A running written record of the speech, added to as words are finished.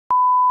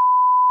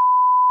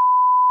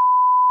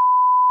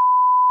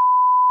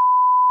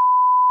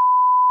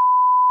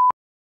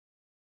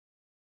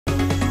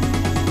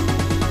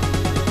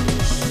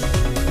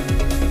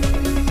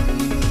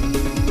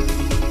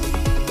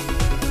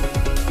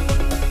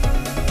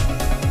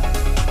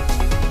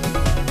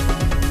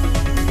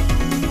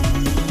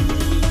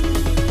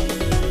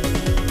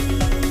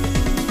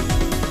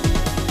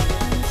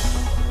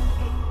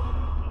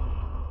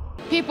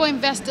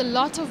invest a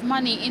lot of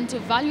money into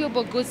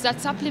valuable goods that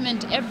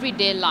supplement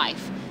everyday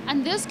life.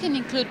 And this can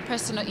include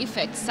personal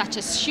effects such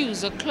as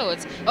shoes or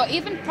clothes, or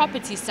even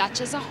property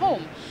such as a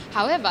home.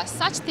 However,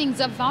 such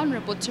things are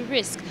vulnerable to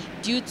risk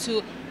due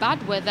to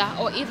bad weather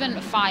or even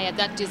fire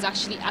that is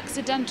actually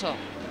accidental.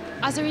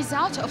 As a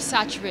result of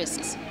such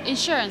risks,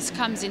 insurance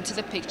comes into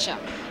the picture.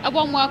 A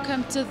warm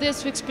welcome to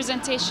this week's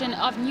presentation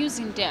of News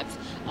in Depth.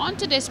 On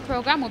today's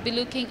program, we'll be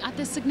looking at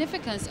the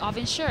significance of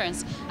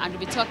insurance, and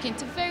we'll be talking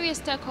to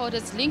various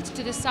stakeholders linked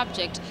to the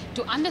subject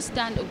to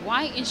understand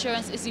why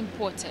insurance is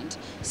important.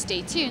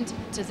 Stay tuned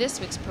to this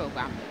week's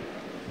program.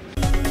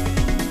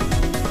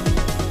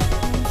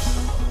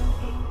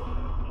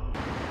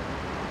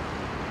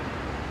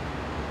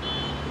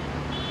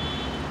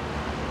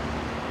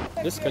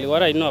 Basically,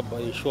 what I know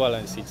about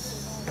insurance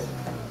is,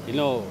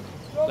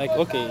 like,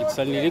 okay, it's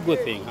an illegal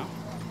thing. Huh?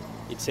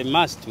 It's a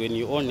must when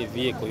you own a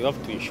vehicle, you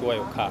have to insure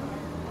your car.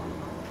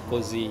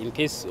 Because in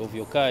case of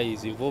your car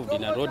is involved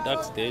in a road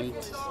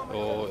accident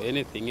or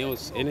anything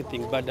else,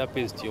 anything bad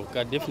happens to your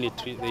car,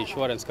 definitely the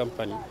insurance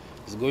company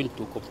is going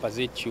to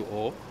compensate you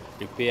or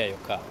repair your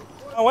car.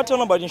 What I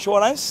know about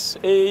insurance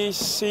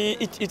is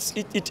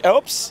it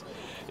helps.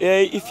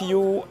 If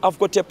you have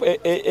got,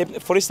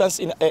 for instance,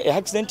 in an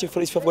accident, if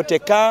you've got a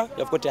car,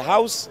 you've got a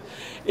house,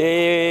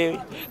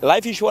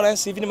 life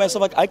insurance, even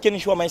myself, I can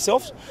insure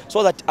myself,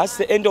 so that at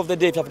the end of the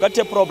day, if I've got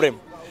a problem,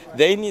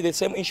 they need the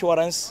same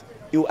insurance,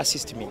 you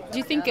assist me. Do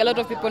you think a lot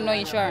of people know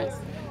insurance?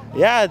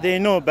 Yeah, they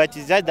know, but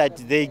it's just that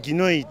they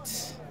ignore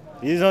it.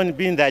 Reason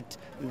being that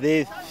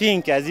they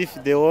think as if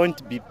they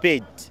won't be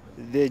paid.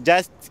 They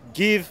just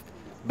give,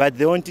 but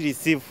they won't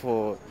receive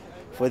for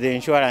the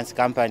insurance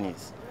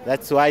companies.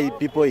 That's why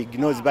people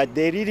ignore, but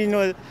they really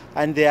know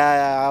and they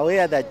are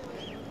aware that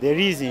there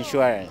is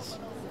insurance.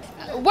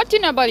 What do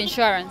you know about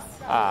insurance?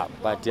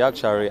 But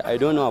actually, I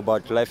don't know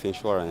about life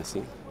insurance.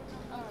 Okay.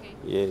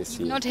 Yes.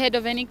 You've not heard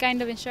of any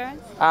kind of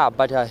insurance?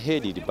 But I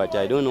heard it, but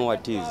I don't know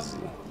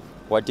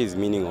what is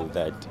meaning of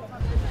that.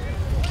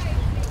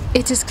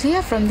 It is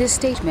clear from these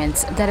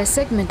statements that a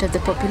segment of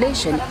the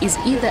population is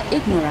either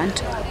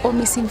ignorant or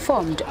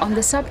misinformed on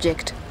the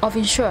subject of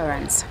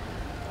insurance.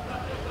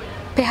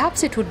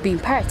 Perhaps it would be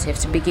imperative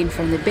to begin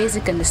from the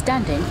basic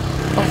understanding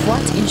of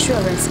what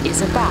insurance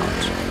is about.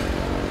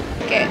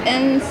 Okay,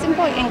 in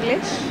simple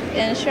English,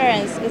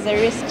 insurance is a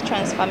risk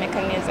transfer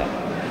mechanism.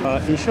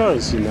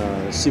 Insurance,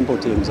 in simple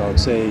terms, I would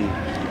say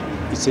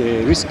it's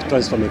a risk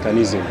transfer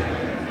mechanism.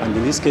 And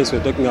in this case,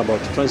 we're talking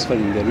about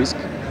transferring the risk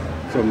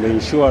from the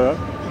insurer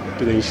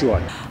to the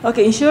insured.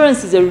 Okay,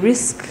 insurance is a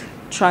risk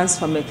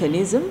transfer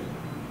mechanism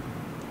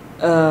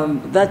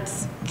that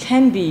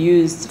can be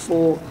used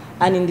for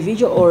an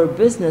individual or a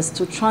business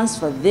to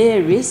transfer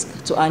their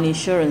risk to an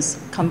insurance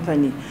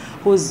company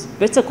who's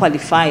better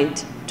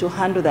qualified to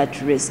handle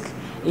that risk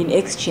in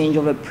exchange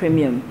of a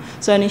premium.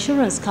 So an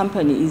insurance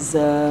company is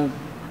an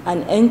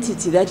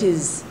entity that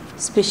is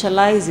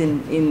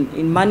specializing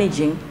in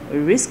managing a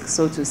risk,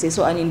 so to say.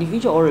 So an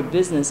individual or a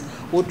business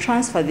will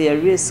transfer their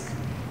risk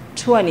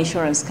to an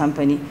insurance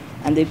company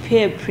and they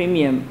pay a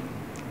premium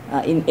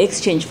in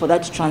exchange for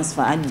that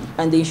transfer,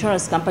 and the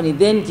insurance company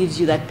then gives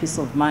you that peace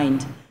of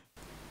mind.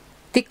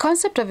 The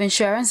concept of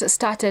insurance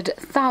started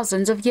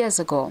thousands of years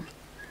ago.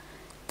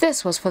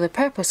 This was for the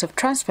purpose of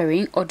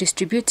transferring or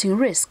distributing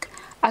risk,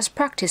 as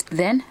practiced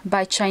then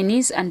by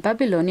Chinese and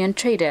Babylonian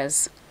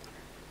traders.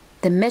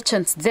 The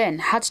merchants then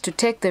had to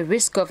take the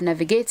risk of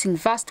navigating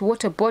vast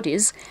water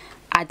bodies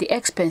at the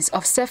expense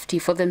of safety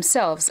for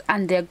themselves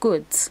and their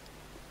goods.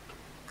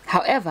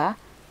 However,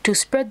 to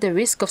spread the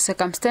risk of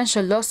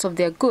circumstantial loss of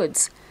their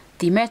goods,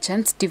 the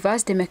merchants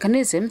devised a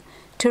mechanism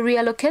to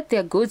reallocate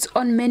their goods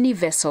on many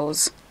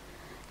vessels.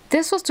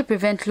 This was to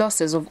prevent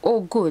losses of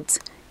all goods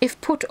if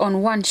put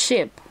on one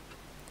ship.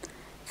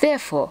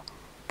 Therefore,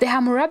 the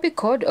Hammurabi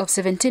Code of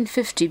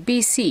 1750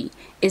 BC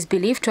is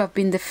believed to have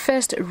been the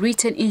first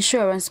written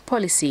insurance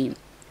policy.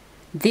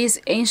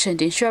 These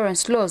ancient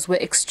insurance laws were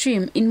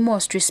extreme in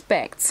most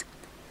respects.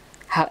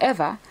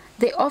 However,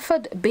 they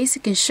offered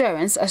basic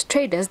insurance as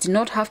traders did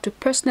not have to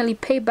personally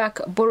pay back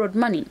borrowed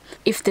money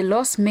if the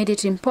loss made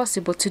it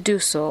impossible to do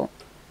so.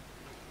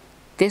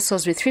 This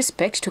was with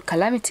respect to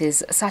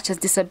calamities such as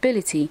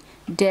disability,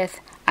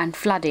 death, and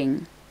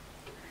flooding.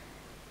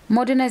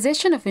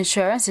 Modernization of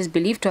insurance is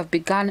believed to have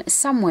begun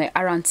somewhere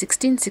around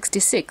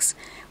 1666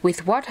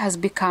 with what has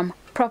become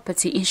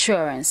property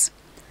insurance.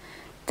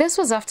 This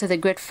was after the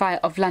Great Fire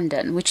of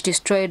London, which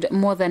destroyed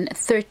more than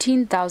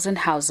 13,000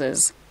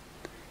 houses.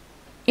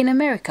 In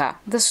America,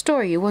 the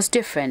story was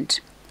different.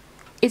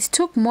 It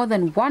took more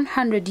than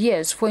 100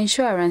 years for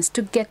insurance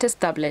to get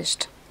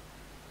established.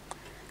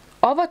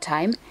 Over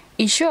time,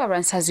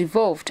 insurance has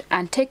evolved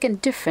and taken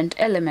different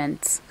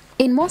elements.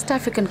 In most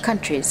African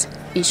countries,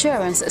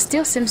 insurance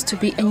still seems to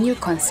be a new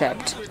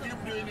concept.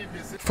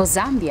 For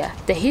Zambia,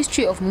 the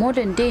history of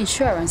modern-day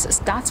insurance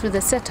starts with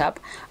the setup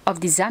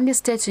of the Zambia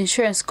State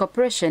Insurance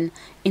Corporation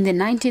in the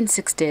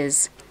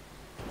 1960s.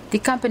 The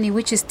company,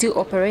 which is still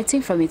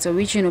operating from its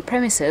original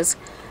premises,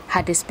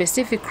 had a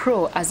specific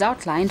role as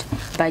outlined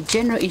by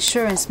General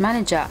Insurance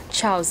Manager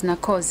Charles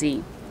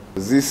Nakozi.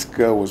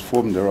 ZSIC was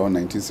formed around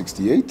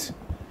 1968,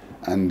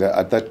 and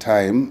at that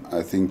time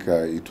I think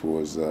it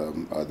was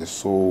the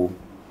sole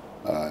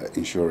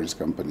insurance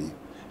company.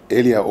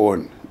 Earlier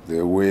on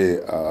there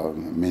were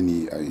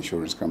many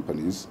insurance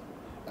companies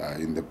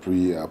in the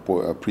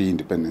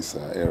pre-independence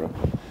era,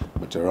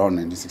 but around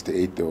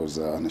 1968 there was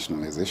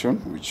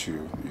nationalization, which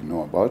you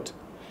know about.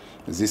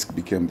 ZSIC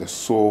became the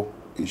sole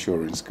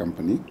insurance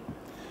company,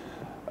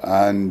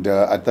 and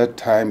at that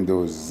time there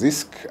was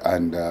ZSIC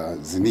and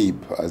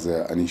ZNBC as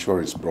an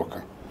insurance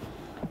broker.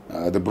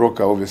 The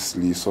broker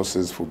obviously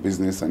sources for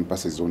business and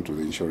passes on to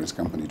the insurance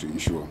company to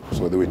insure.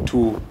 So there were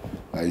two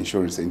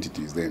insurance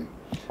entities then.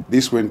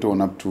 This went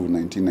on up to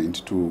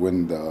 1992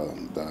 when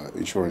the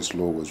insurance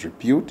law was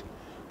repealed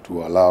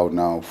to allow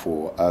now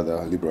for other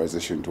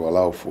liberalization, to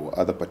allow for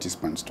other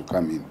participants to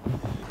come in.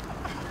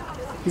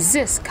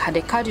 ZSIC had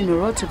a cardinal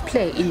role to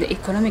play in the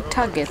economic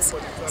targets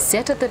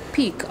set at the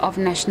peak of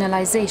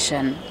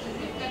nationalization.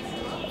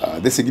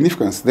 The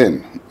significance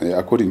then,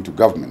 according to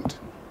government,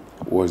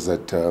 was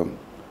that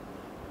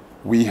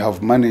we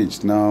have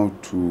managed now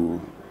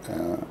to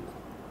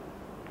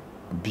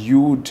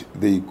build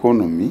the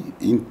economy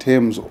in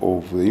terms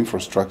of the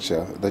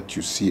infrastructure that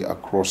you see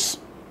across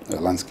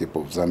the landscape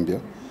of Zambia.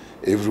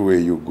 Everywhere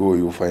you go,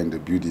 you'll find a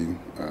building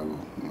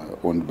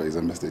owned by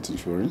Zambia State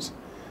Insurance.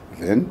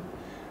 Then,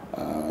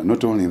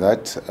 not only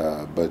that,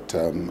 but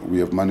we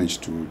have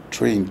managed to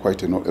train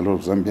quite a lot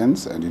of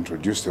Zambians and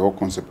introduce the whole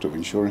concept of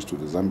insurance to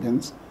the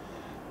Zambians.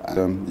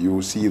 You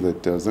will see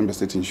that Zambia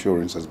State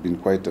Insurance has been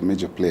quite a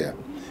major player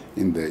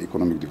in the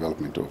economic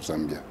development of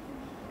Zambia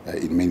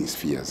in many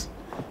spheres.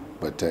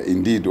 But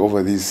indeed,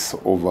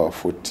 over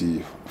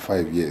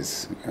 45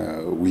 years,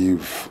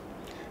 we've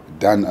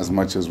done as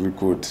much as we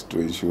could to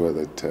ensure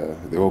that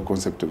the whole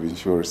concept of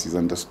insurance is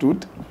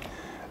understood,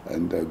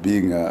 and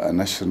being a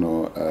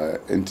national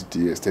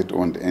entity, a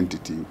state-owned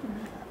entity,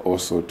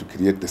 also to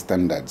create the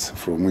standards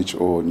from which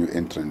all new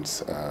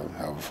entrants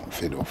have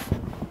fed off.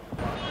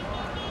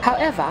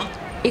 However,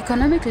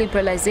 economic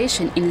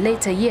liberalization in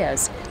later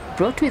years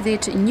brought with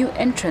it new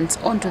entrants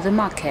onto the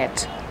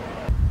market.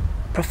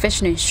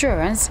 Professional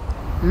insurance,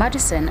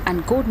 Madison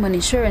and Goldman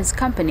insurance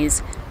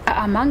companies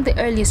are among the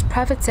earliest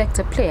private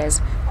sector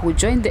players who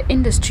joined the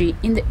industry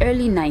in the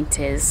early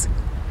 90s.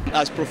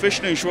 As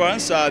professional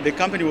insurance, the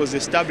company was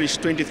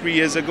established 23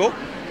 years ago.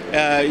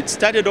 It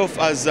started off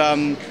as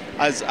an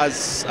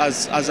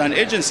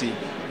agency,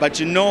 but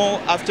you know,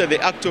 after the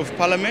Act of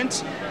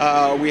Parliament,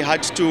 we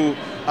had to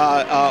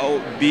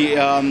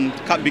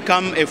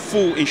become a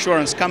full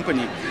insurance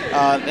company,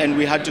 and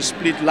we had to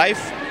split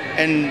life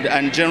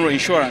and general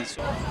insurance.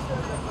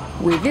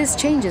 With these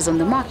changes on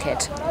the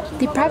market,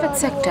 the private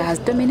sector has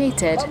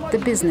dominated the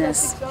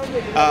business.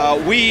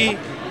 We,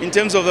 in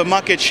terms of the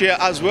market share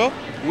as well,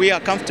 we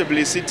are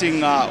comfortably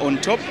sitting on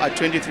top at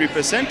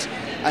 23%,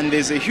 and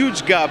there's a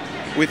huge gap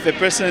with the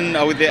person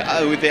with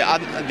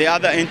the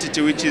other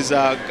entity which is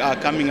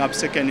coming up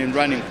second in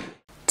running.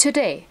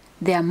 Today,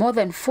 there are more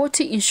than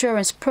 40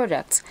 insurance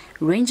products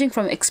ranging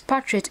from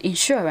expatriate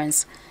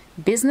insurance,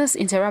 business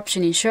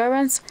interruption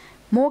insurance,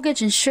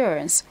 mortgage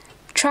insurance,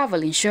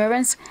 travel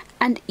insurance,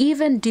 and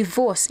even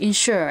divorce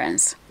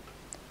insurance.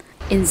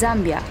 In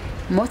Zambia,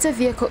 motor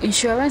vehicle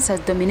insurance has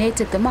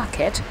dominated the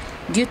market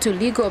due to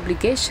legal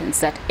obligations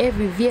that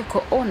every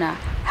vehicle owner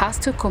has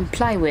to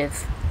comply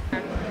with.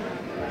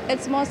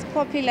 It's most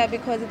popular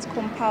because it's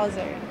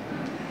compulsory.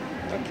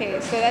 Okay,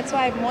 so that's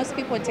why most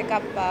people take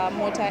up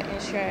motor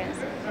insurance.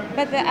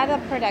 But the other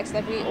products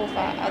that we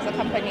offer as a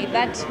company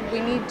that we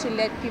need to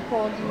let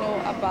people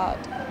know about,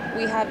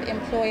 we have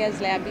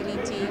employers'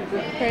 liability,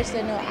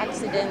 personal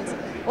accidents,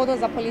 all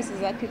those are policies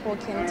that people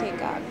can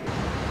take up.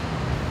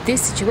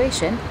 This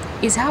situation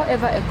is,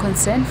 however, a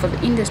concern for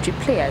the industry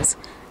players,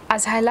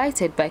 as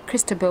highlighted by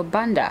Christabel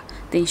Banda,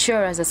 the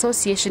Insurers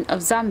Association of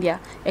Zambia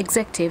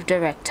Executive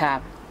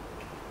Director.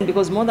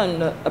 Because more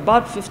than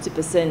about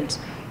 50%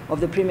 of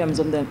the premiums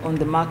on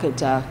the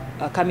market are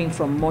coming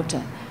from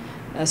motor.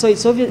 So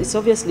it's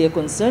obviously a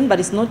concern, but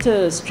it's not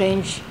a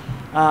strange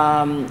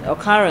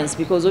occurrence,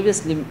 because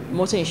obviously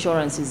motor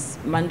insurance is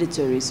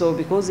mandatory. So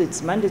because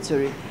it's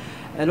mandatory,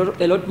 a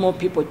lot more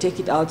people take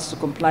it out to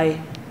comply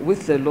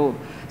with the law.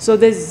 So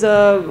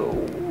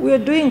we're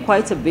doing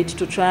quite a bit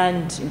to try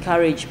and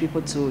encourage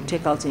people to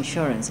take out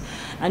insurance.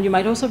 And you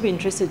might also be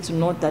interested to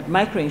note that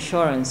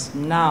microinsurance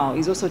now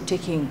is also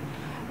taking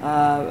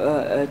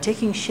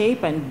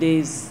shape, and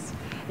there's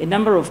a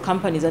number of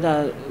companies that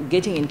are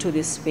getting into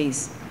this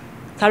space.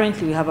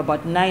 Currently, we have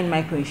about 9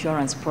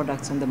 microinsurance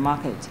products on the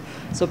market.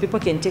 So people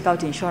can take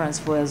out insurance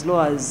for as low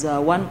as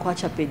 1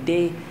 kwacha per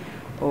day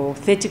or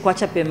 30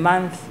 kwacha per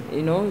month,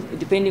 you know,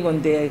 depending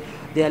on their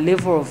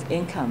level of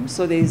income.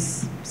 So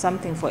there's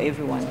something for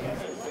everyone.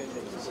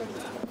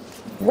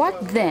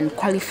 What then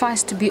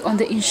qualifies to be on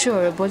the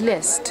insurable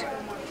list?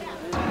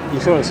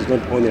 Insurance is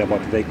not only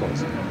about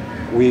vehicles.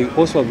 We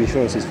also have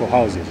insurances for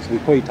houses. We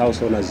call it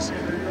house owners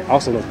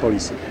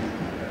policy.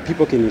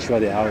 People can insure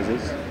their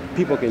houses.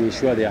 people can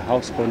insure their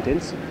house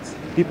contents,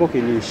 people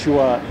can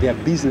insure their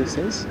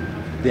businesses,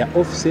 their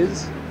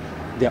offices,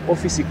 their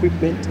office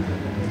equipment.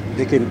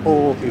 They can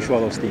all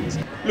insure those things.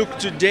 Look,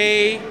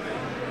 today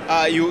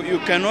you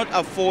cannot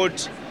afford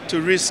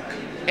to risk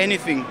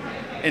anything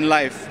in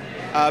life.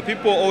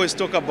 People always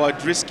talk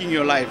about risking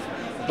your life,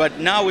 but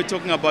now we're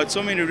talking about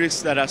so many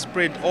risks that are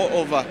spread all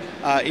over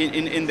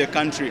in the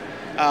country.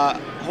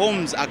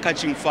 Homes are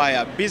catching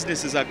fire,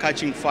 businesses are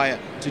catching fire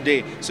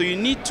today. So you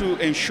need to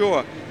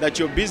ensure that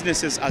your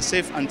businesses are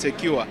safe and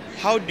secure.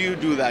 How do you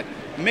do that?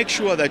 Make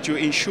sure that you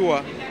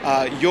insure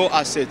your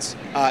assets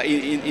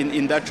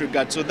in that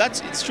regard.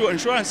 So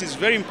insurance is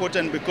very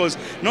important, because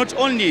not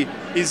only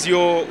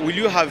will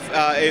you have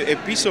a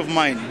peace of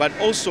mind, but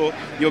also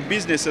your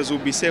businesses will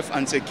be safe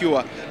and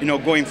secure,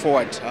 going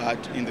forward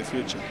in the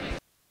future.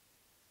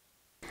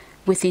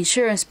 With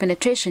insurance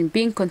penetration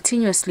being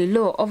continuously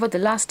low over the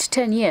last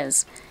 10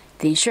 years,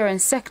 the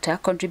insurance sector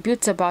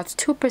contributes about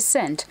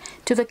 2%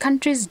 to the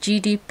country's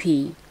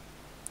GDP.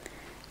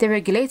 The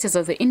regulators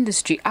of the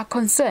industry are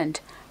concerned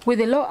with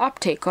the low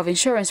uptake of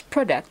insurance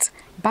products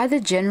by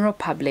the general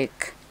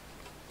public.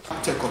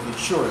 Uptake of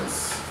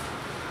insurance,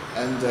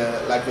 and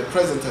like the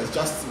President has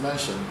just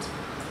mentioned,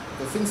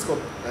 the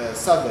FinScope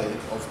survey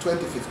of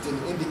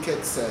 2015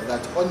 indicates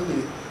that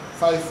only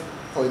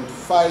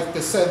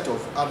 5.5%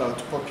 of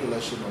adult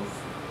population of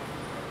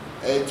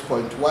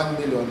 8.1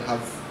 million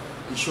have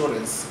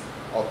insurance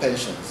or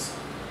pensions.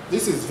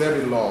 This is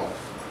very low.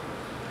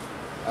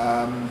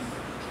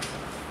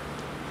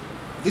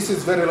 This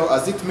is very low,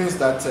 as it means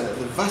that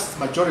the vast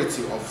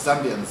majority of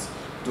Zambians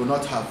do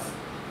not have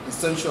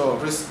essential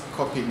risk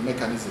coping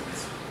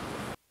mechanisms.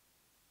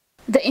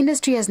 The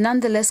industry has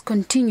nonetheless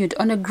continued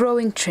on a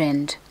growing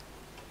trend.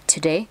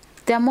 Today,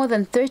 there are more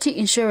than 30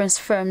 insurance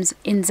firms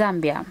in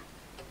Zambia.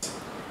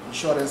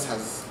 Insurance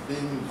has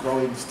been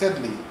growing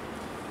steadily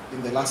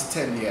in the last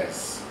 10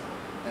 years,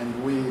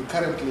 and we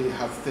currently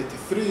have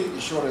 33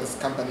 insurance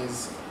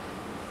companies,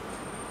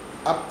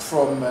 up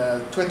from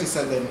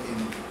 27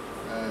 in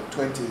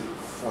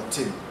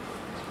 2014.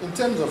 In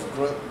terms of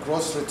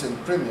gross written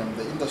premium,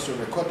 the industry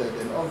recorded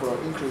an overall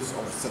increase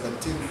of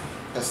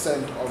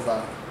 17%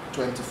 over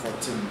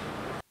 2014.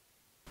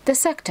 The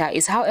sector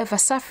is, however,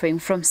 suffering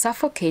from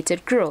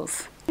suffocated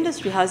growth. The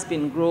industry has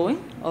been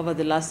growing over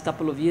the last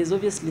couple of years.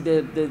 Obviously,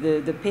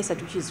 the pace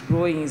at which it's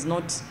growing is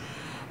not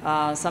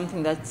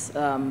something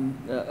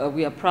that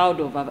we are proud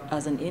of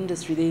as an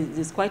industry.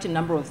 There's quite a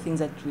number of things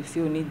that we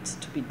feel need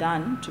to be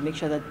done to make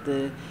sure that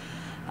the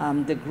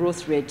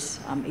growth rate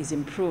is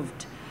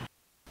improved.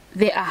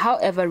 There are,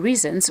 however,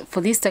 reasons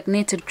for this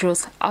stagnated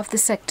growth of the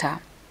sector.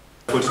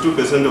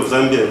 42% of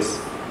Zambians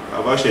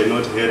have actually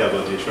not heard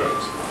about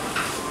insurance.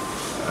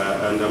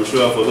 And I'm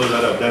sure for those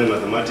that have done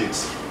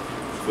mathematics,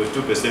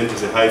 42%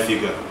 is a high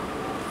figure.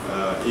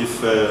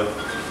 If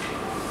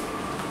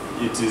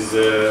it is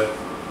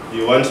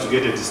you want to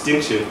get a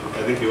distinction,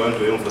 I think you want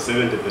to aim for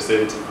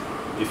 70%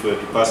 if you were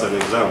to pass an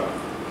exam.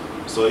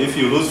 So if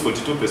you lose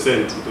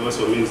 42%, it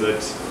also means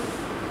that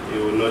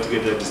you will not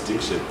get that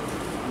distinction.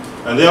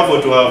 And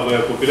therefore, to have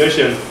a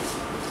population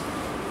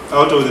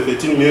out of the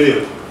 13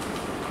 million,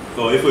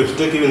 or if we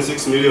take even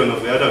 6 million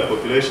of the adult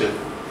population,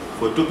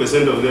 for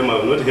 2% of them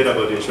have not heard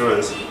about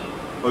insurance,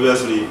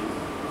 obviously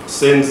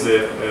sends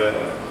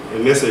a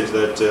message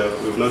that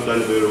we've not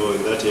done very well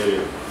in that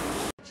area.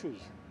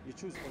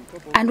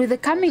 And with the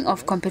coming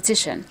of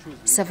competition,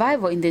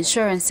 survival in the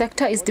insurance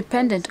sector is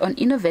dependent on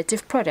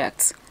innovative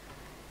products.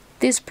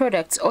 These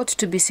products ought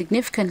to be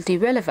significantly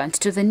relevant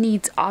to the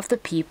needs of the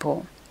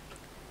people.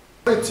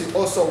 The authority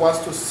also wants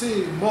to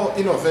see more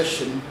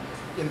innovation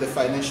in the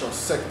financial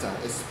sector,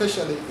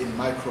 especially in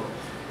micro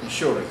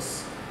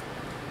insurance.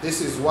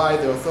 This is why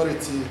the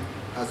authority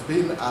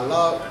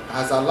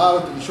has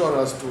allowed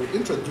insurers to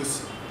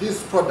introduce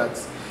these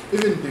products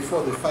even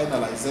before the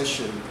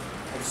finalization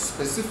of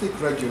specific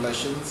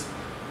regulations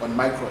on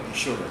micro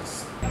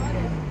insurance.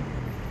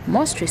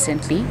 Most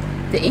recently,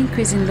 the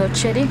increase in load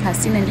shedding has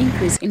seen an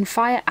increase in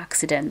fire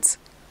accidents.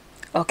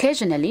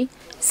 Occasionally,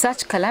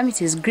 such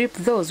calamities grip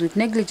those with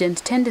negligent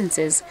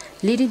tendencies,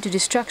 leading to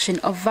destruction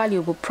of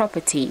valuable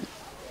property.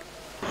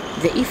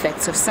 The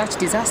effects of such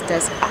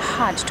disasters are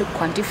hard to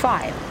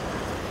quantify.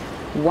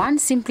 One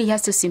simply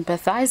has to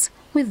sympathize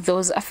with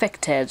those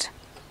affected.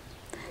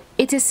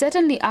 It is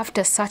certainly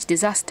after such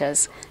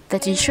disasters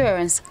that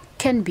insurance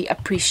can be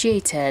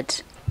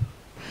appreciated.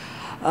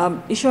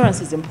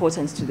 Insurance is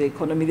important to the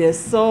economy. There's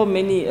so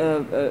many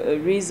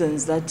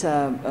reasons that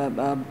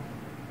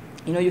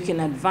you can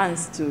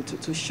advance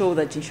to show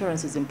that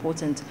insurance is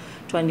important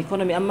to an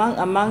economy.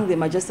 Among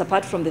them are just,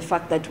 apart from the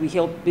fact that we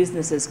help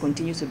businesses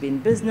continue to be in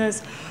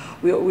business,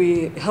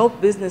 we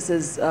help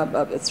businesses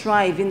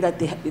thrive in that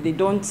they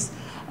don't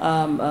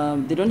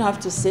have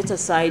to set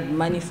aside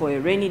money for a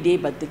rainy day,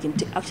 but they can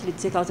actually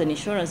take out an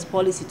insurance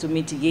policy to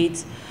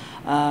mitigate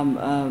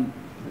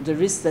the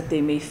risks that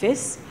they may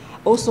face.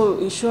 Also,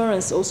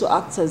 insurance also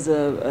acts as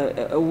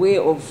a way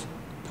of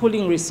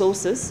pooling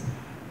resources.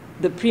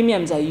 The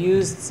premiums are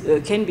used,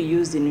 can be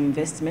used in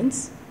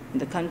investments, in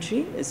the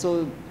country.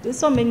 So there's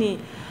so many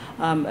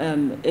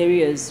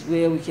areas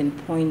where we can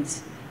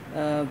point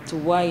to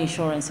why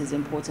insurance is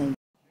important.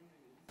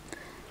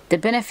 The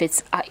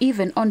benefits are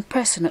even on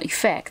personal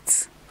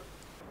effects.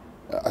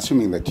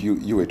 Assuming that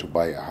you were to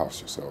buy a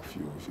house yourself,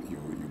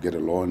 you get a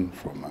loan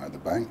from the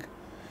bank,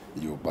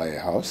 you buy a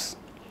house.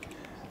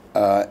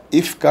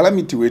 If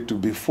calamity were to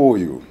befall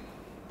you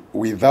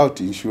without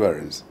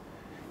insurance,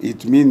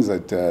 it means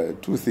that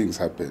two things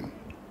happen.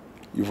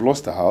 You've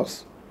lost a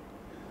house,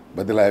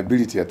 but the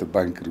liability at the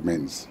bank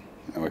remains.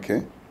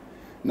 Okay?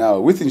 Now,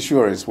 with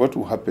insurance, what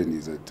will happen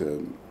is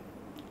that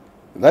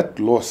that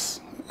loss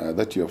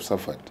that you have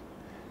suffered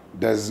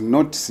does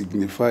not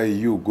signify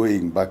you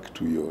going back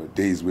to your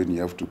days when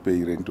you have to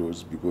pay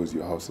rentals because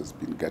your house has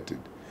been gutted.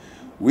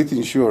 With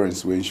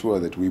insurance, we ensure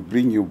that we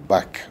bring you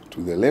back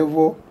to the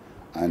level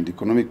and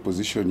economic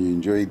position you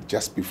enjoyed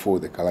just before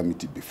the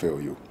calamity befell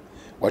you.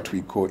 What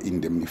we call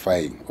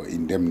indemnifying or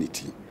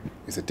indemnity.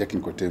 It's a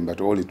technical term, but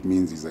all it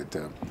means is that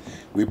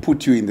we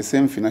put you in the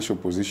same financial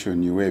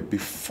position you were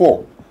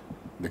before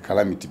the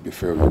calamity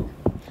befell you.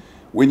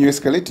 When you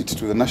escalate it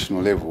to the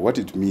national level, what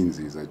it means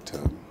is that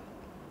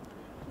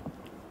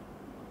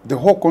the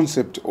whole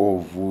concept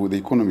of the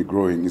economy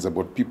growing is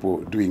about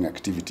people doing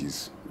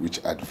activities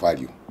which add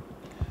value.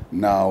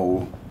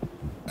 Now,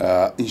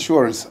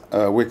 insurance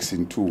works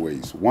in two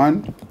ways.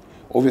 One,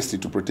 obviously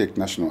to protect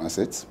national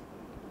assets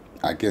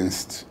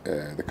against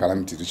the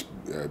calamities which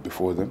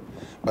before them,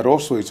 but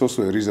also it's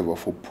also a reservoir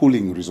for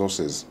pooling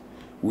resources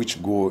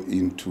which go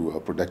into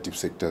productive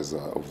sectors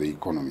of the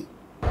economy.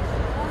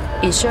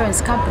 Insurance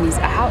companies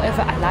are,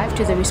 however, alive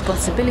to the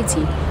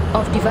responsibility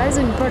of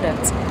devising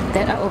products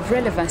that are of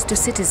relevance to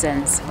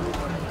citizens.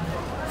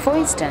 For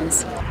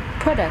instance,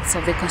 products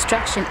of the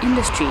construction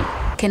industry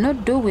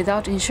cannot do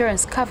without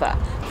insurance cover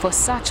for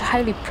such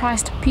highly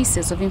priced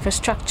pieces of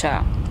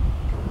infrastructure.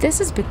 This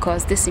is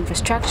because this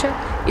infrastructure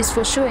is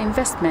for sure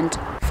investment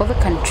for the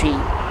country.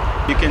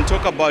 You can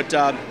talk about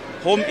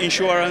home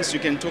insurance, you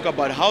can talk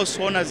about house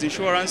owners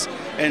insurance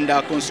and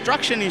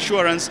construction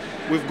insurance.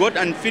 We've got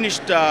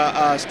unfinished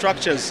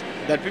structures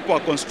that people are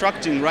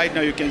constructing right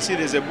now. You can see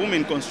there's a boom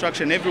in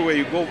construction everywhere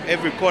you go,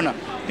 every corner.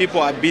 People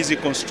are busy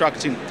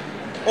constructing.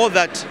 All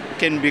that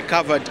can be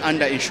covered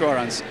under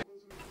insurance.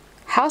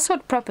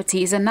 Household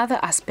property is another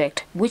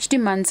aspect which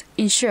demands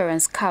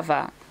insurance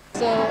cover.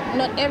 So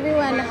not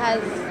everyone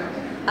has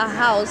a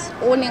house,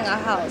 owning a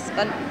house,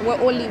 but we're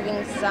all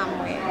living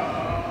somewhere.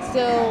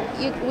 So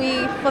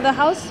for the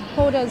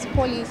householder's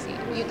policy,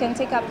 you can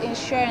take up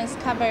insurance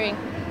covering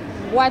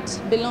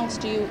what belongs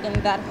to you in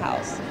that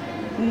house,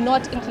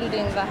 not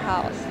including the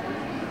house.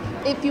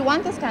 If you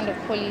want this kind of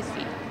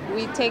policy,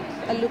 we take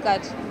a look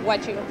at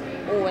what you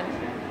own.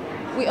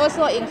 We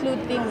also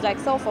include things like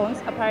cell phones,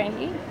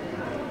 apparently.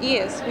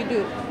 Yes, we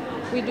do.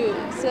 We do.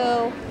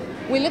 So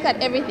we look at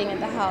everything in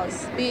the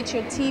house, be it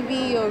your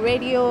TV, your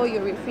radio,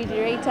 your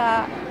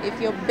refrigerator. If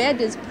your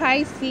bed is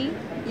pricey,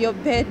 your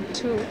bed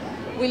too.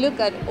 We look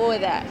at all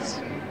that.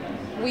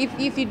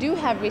 If you do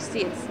have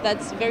receipts,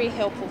 that's very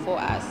helpful for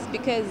us,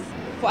 because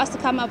for us to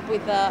come up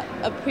with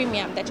a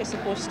premium that you're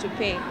supposed to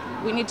pay,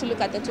 we need to look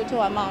at the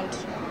total amount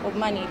of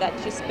money that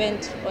you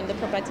spent on the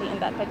property in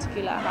that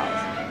particular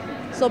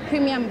house. So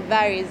premium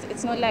varies.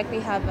 It's not like we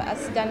have a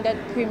standard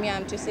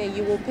premium to say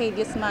you will pay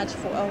this much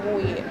for a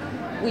whole year.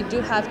 We do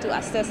have to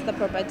assess the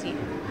property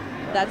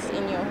that's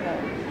in your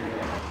home.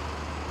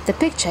 The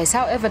picture is,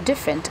 however,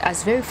 different,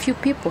 as very few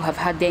people have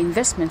had their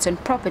investments on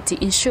property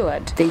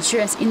insured. The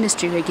insurance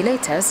industry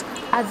regulators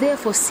are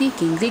therefore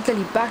seeking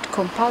legally backed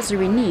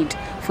compulsory need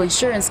for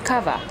insurance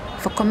cover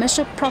for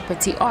commercial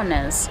property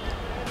owners.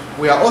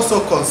 We are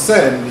also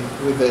concerned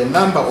with the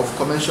number of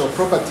commercial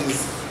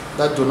properties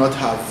that do not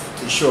have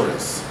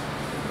insurance.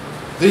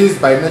 These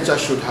by nature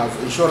should have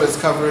insurance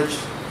coverage,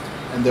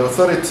 and the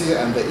authority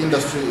and the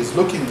industry is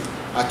looking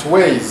at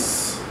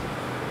ways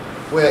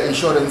where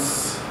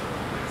insurance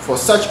for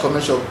such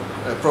commercial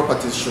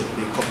properties should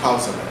be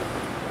compulsory.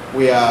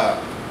 We are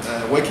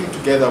working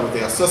together with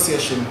the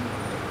association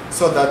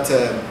so that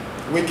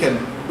we can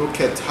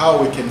look at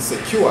how we can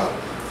secure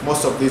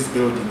most of these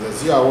buildings.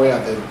 As you are aware,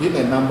 there have been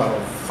a number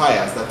of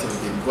fires that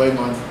have been going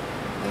on,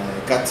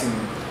 gutting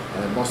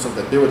most of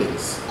the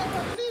buildings.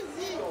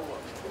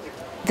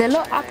 The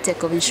low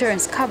uptake of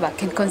insurance cover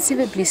can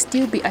conceivably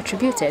still be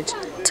attributed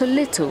to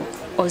little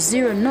or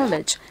zero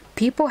knowledge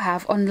people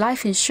have on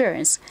life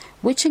insurance,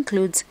 which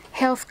includes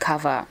health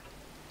cover.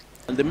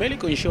 The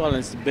medical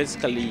insurance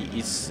basically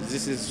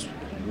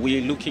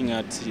we're looking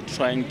at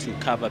trying to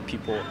cover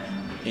people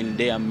in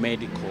their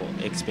medical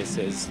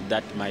expenses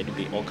that might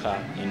be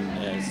occur in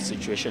a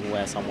situation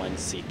where someone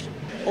is sick.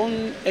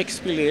 On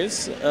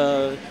experience,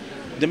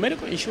 the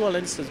medical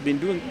insurance has been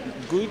doing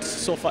good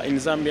so far in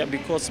Zambia,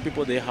 because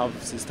people, they have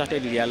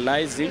started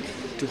realizing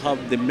to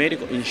have the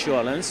medical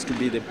insurance to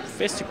be the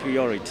first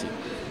priority.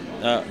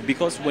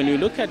 Because when you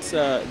look at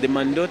the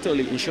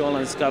mandatory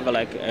insurance cover,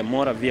 like a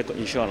motor vehicle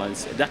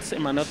insurance, that's a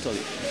mandatory.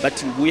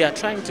 But we are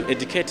trying to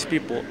educate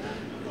people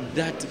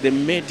that the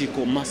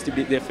medical must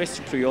be their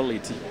first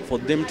priority, for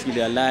them to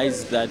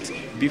realize that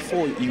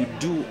before you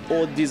do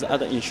all these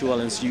other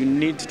insurance, you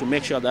need to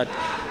make sure that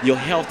your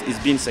health is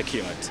being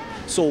secured.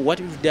 So what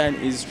we've done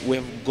is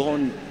we've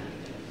gone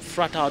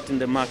flat out in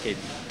the market,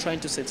 trying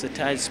to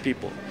sensitize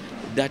people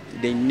that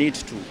they need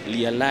to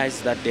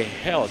realize that their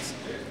health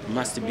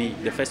must be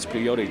the first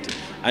priority.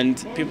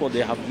 And people,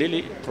 they have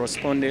really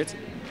responded,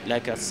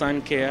 like a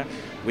Sun Care.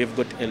 We've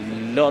got a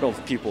lot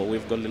of people,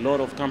 we've got a lot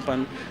of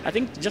companies. I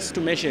think just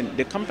to mention,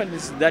 the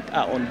companies that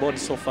are on board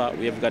so far,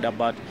 we have got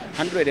about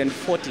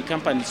 140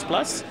 companies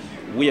plus.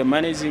 We are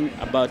managing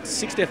about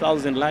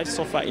 60,000 lives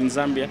so far in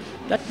Zambia.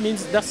 That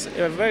means that's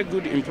a very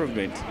good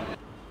improvement.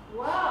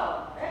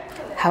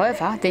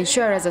 However, the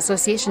Insurers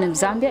Association of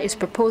Zambia is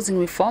proposing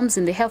reforms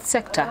in the health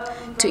sector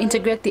to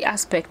integrate the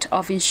aspect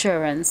of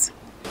insurance.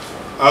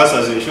 Us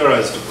as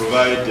insurers to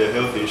provide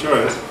health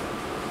insurance,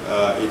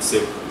 it's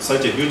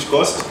such a huge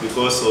cost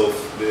because of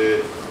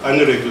the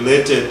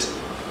unregulated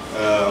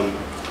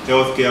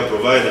healthcare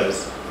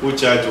providers who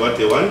charge what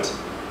they want,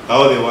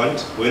 how they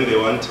want, when they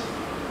want,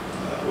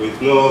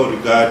 with no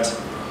regard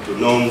to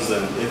norms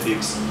and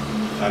ethics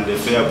and a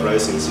fair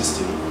pricing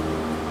system.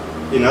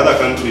 In other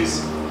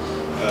countries,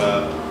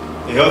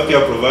 a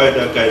healthcare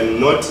provider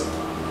cannot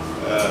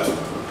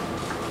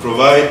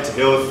provide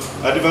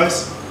health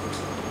advice,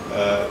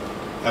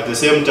 at the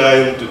same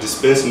time to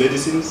dispense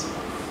medicines,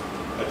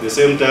 at the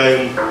same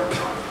time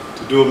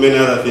to do many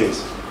other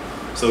things.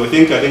 So I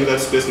think that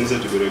space needs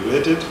to be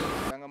regulated.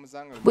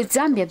 With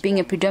Zambia being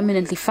a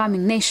predominantly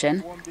farming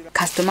nation,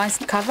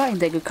 customized cover in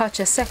the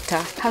agriculture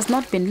sector has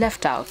not been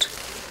left out.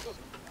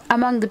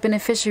 Among the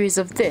beneficiaries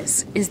of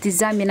this is the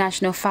Zambia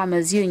National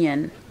Farmers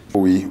Union.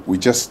 We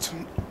just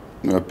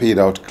paid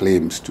out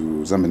claims to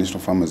Zambia National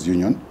Farmers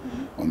Union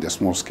on their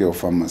small-scale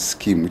farmers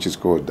scheme, which is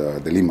called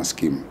the Lima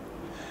scheme.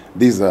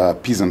 These are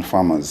peasant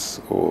farmers,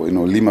 or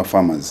Lima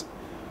farmers,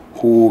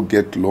 who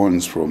get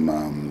loans from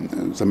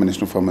Zambia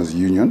National Farmers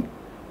Union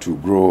to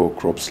grow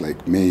crops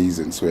like maize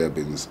and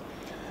soybeans.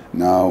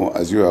 Now,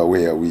 as you are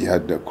aware, we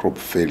had a crop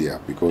failure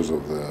because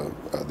of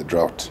the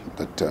drought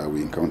that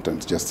we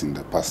encountered just in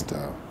the past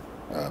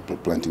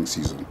planting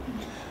season.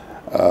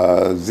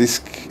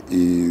 ZSIC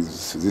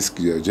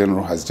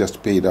General has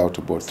just paid out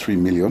about 3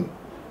 million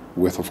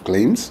worth of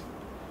claims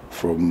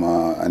from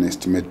an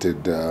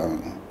estimated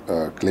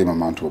claim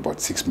amount of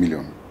about 6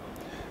 million.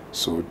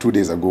 So 2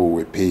 days ago,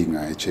 we were paying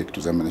a check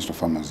to Zambia National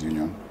Farmers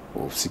Union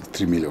of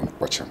 3 million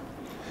kwacha.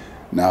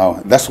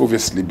 Now, that's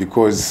obviously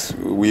because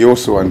we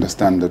also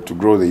understand that to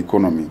grow the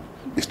economy,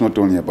 it's not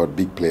only about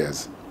big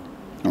players,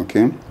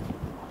 okay?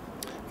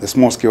 The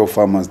small-scale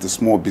farmers, the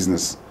small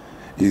business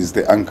is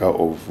the anchor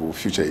of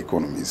future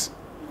economies.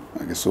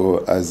 Okay, so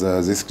as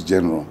ZSIC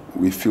General,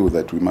 we feel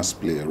that we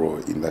must play a role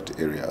in that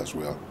area as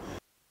well.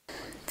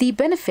 The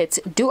benefits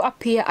do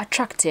appear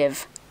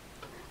attractive,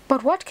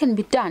 but what can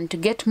be done to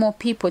get more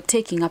people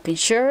taking up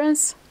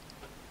insurance?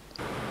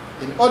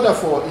 In order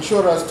for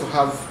insurers to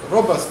have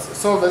robust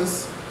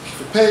solvency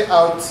to pay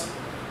out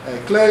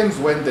claims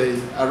when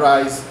they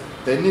arise,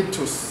 they need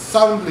to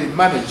soundly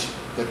manage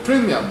the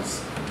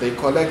premiums they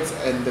collect,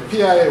 and the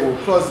PIA will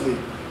closely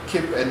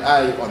keep an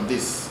eye on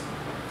this.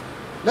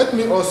 Let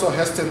me also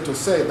hasten to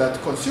say that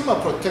consumer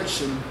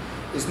protection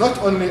is not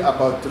only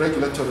about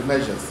regulatory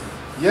measures.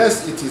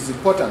 Yes, it is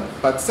important,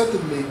 but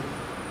certainly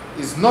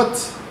is not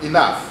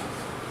enough.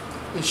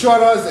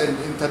 Insurers and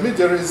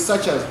intermediaries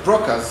such as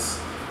brokers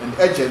and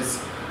agents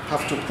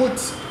have to put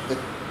the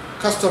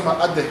customer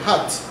at the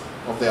heart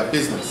of their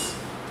business.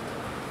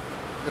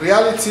 The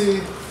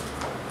reality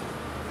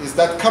is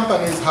that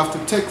companies have to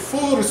take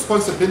full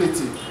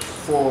responsibility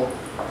for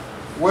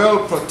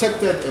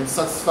well-protected and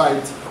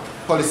satisfied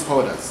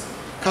policyholders.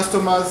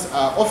 Customers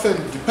are often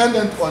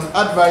dependent on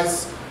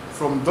advice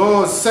from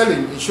those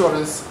selling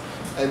insurance,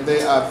 and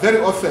they are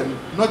very often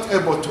not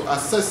able to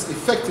assess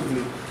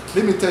effectively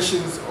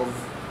limitations of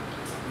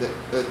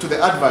to the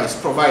advice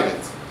provided.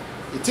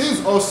 It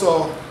is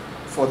also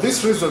for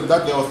this reason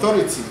that the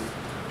authority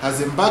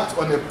has embarked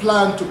on a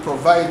plan to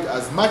provide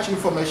as much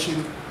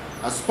information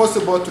as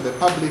possible to the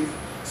public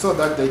so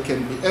that they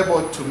can be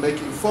able to make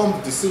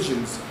informed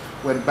decisions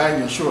when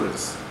buying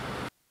insurance.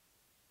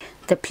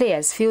 The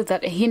players feel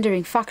that a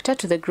hindering factor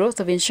to the growth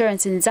of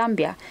insurance in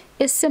Zambia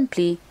is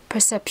simply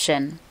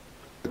perception.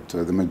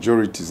 The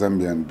majority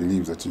Zambian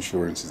believes that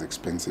insurance is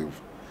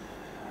expensive.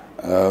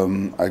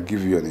 I'll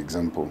give you an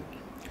example.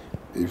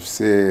 If,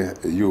 say,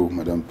 you,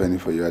 Madam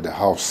Pennipher, you had a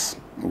house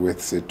worth,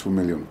 say, 2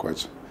 million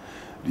kwacha,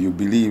 do you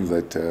believe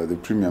that the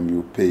premium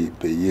you pay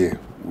per year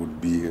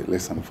would be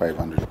less than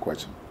 500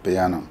 kwacha per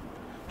annum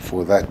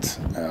for that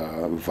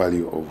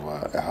value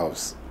of a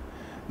house?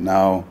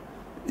 Now,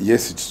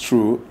 yes, it's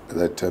true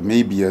that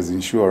maybe as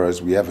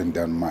insurers we haven't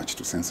done much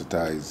to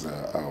sensitize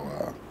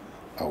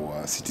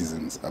our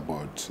citizens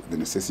about the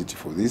necessity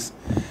for this,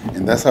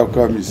 and that's how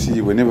come you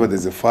see whenever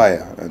there's a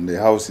fire and the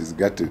house is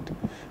gutted,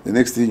 the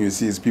next thing you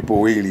see is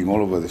people wailing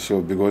all over the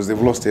shop because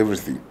they've lost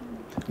everything.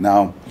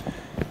 Now,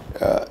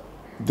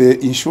 The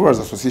Insurers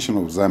Association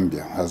of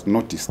Zambia has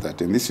noticed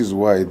that, and this is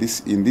why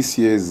in this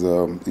year's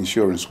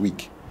Insurance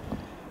Week,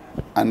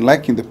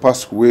 unlike in the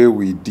past where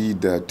we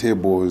did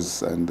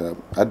tables and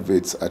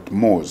adverts at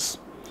malls,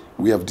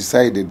 we have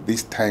decided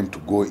this time to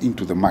go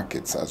into the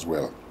markets as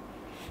well.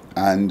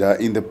 And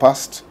in the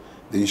past,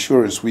 the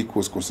Insurance Week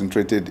was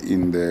concentrated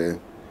in the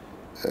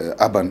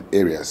urban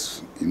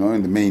areas, you know,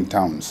 in the main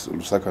towns,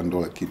 Lusaka and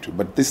Kitu.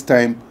 But this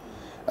time,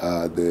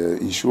 the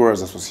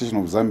Insurers Association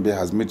of Zambia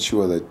has made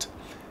sure that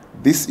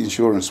this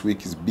Insurance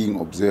Week is being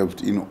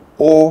observed in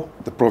all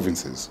the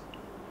provinces.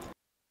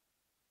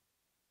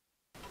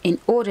 In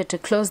order to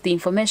close the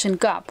information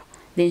gap,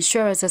 the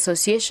Insurers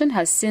Association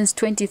has since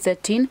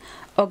 2013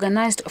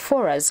 organized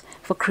forums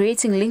for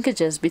creating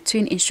linkages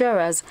between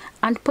insurers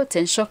and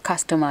potential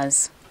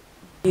customers.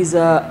 It is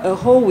a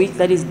whole week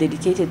that is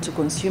dedicated to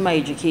consumer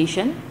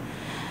education.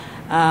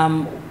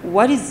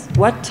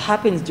 What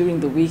happens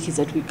during the week is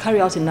that we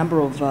carry out a number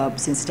of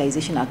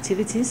sensitization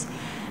activities,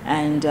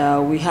 and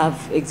we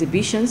have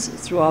exhibitions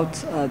throughout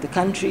the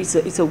country.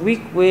 It's a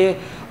week where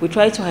we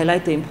try to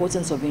highlight the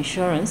importance of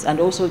insurance and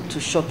also to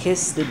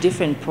showcase the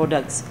different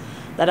products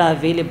that are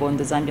available in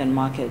the Zambian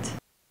market.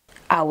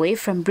 Away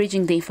from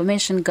bridging the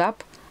information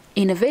gap,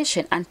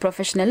 innovation and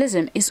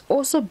professionalism is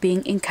also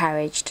being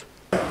encouraged.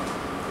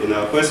 In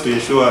our quest to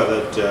ensure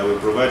that we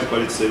provide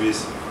quality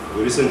service,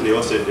 we recently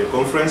hosted a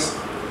conference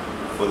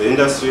for the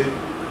industry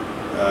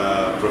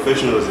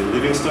professionals in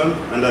Livingstone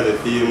under the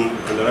theme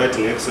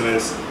Underwriting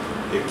Excellence,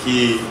 a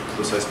key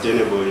to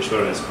sustainable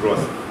insurance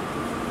growth.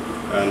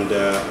 And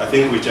I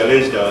think we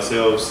challenged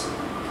ourselves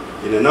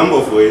in a number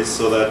of ways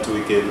so that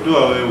we can do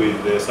away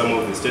with some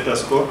of the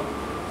status quo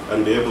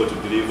and be able to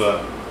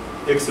deliver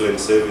excellent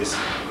service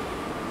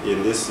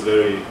in this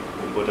very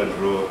important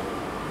role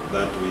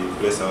that we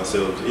place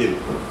ourselves in.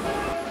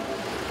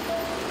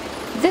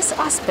 This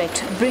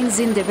aspect brings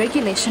in the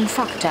regulation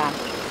factor,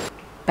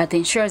 but the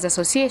Insurers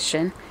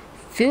Association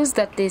feels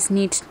that there is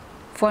need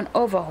for an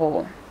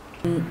overhaul.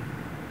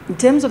 In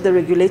terms of the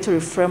regulatory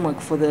framework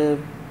for the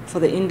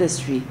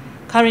industry,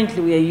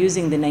 currently we are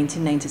using the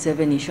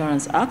 1997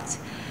 Insurance Act.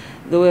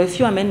 There were a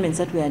few amendments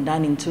that were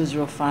done in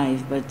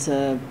 2005,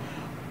 but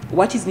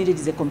what is needed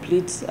is a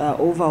complete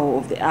overhaul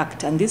of the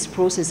Act, and this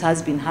process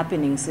has been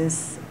happening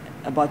since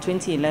about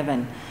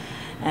 2011.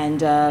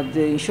 And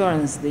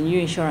the new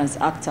Insurance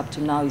Act up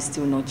to now is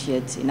still not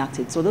yet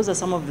enacted. So those are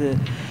some of the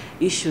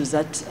issues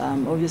that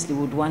obviously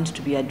would want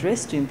to be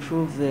addressed to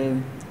improve the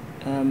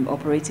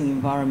operating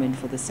environment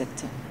for the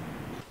sector.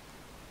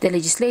 The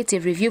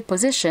legislative review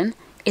position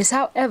is,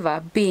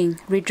 however, being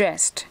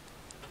redressed.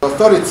 The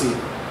authority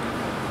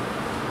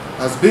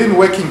has been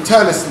working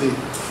tirelessly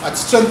at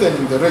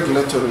strengthening the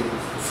regulatory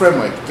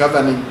framework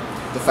governing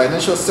the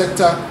financial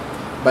sector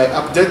by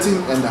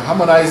updating and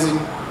harmonizing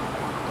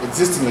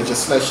existing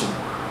legislation.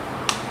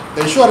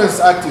 The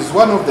Insurance Act is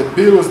one of the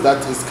bills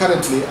that is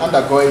currently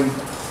undergoing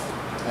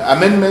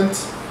amendment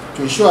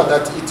to ensure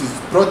that it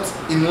is brought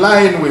in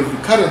line with the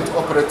current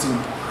operating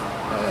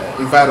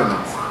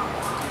environment.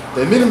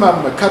 The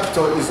minimum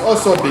capital is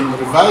also being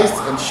revised,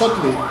 and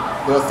shortly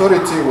the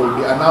authority will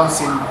be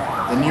announcing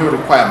the new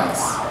requirements.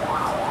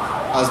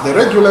 As the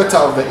regulator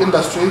of the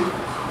industry,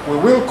 we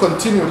will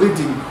continue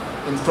leading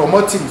in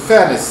promoting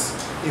fairness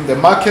in the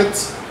market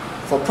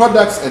for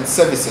products and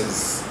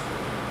services.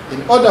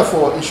 In order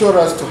for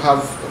insurers to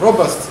have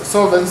robust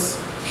solvency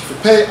to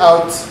pay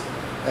out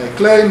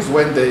claims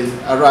when they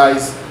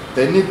arise,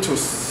 they need to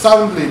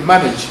soundly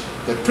manage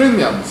the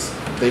premiums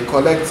they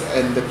collect,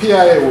 and the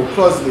PIA will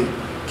closely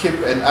keep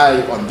an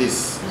eye on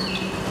this.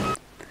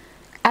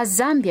 As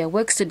Zambia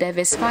works to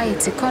diversify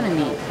its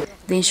economy,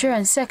 the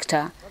insurance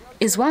sector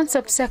is one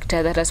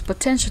subsector that has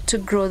potential to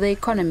grow the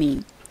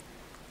economy.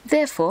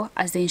 Therefore,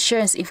 as the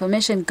insurance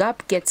information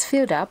gap gets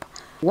filled up,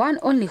 one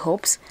only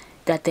hopes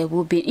that there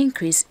will be an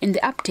increase in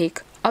the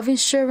uptake of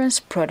insurance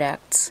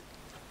products.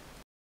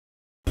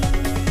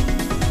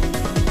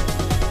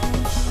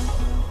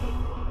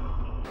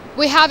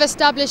 We have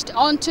established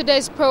on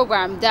today's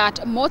program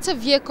that motor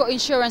vehicle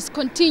insurance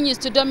continues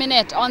to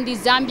dominate on the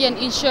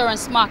Zambian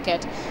insurance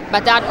market,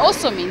 but that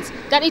also means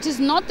that it is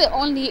not the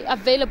only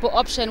available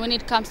option when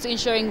it comes to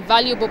insuring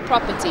valuable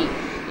property.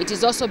 It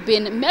has also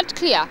been made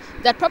clear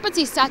that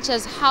property such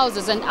as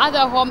houses and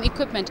other home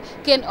equipment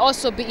can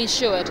also be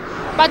insured.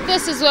 But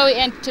this is where we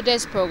end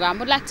today's program.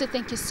 We'd like to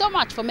thank you so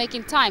much for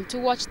making time to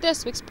watch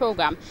this week's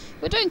program.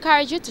 We do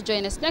encourage you to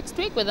join us next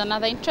week with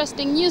another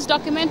interesting news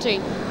documentary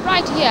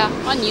right here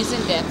on News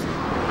in Depth.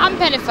 I'm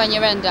Pennipher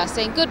Sikainda-Nyirenda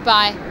saying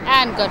goodbye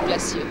and God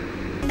bless you.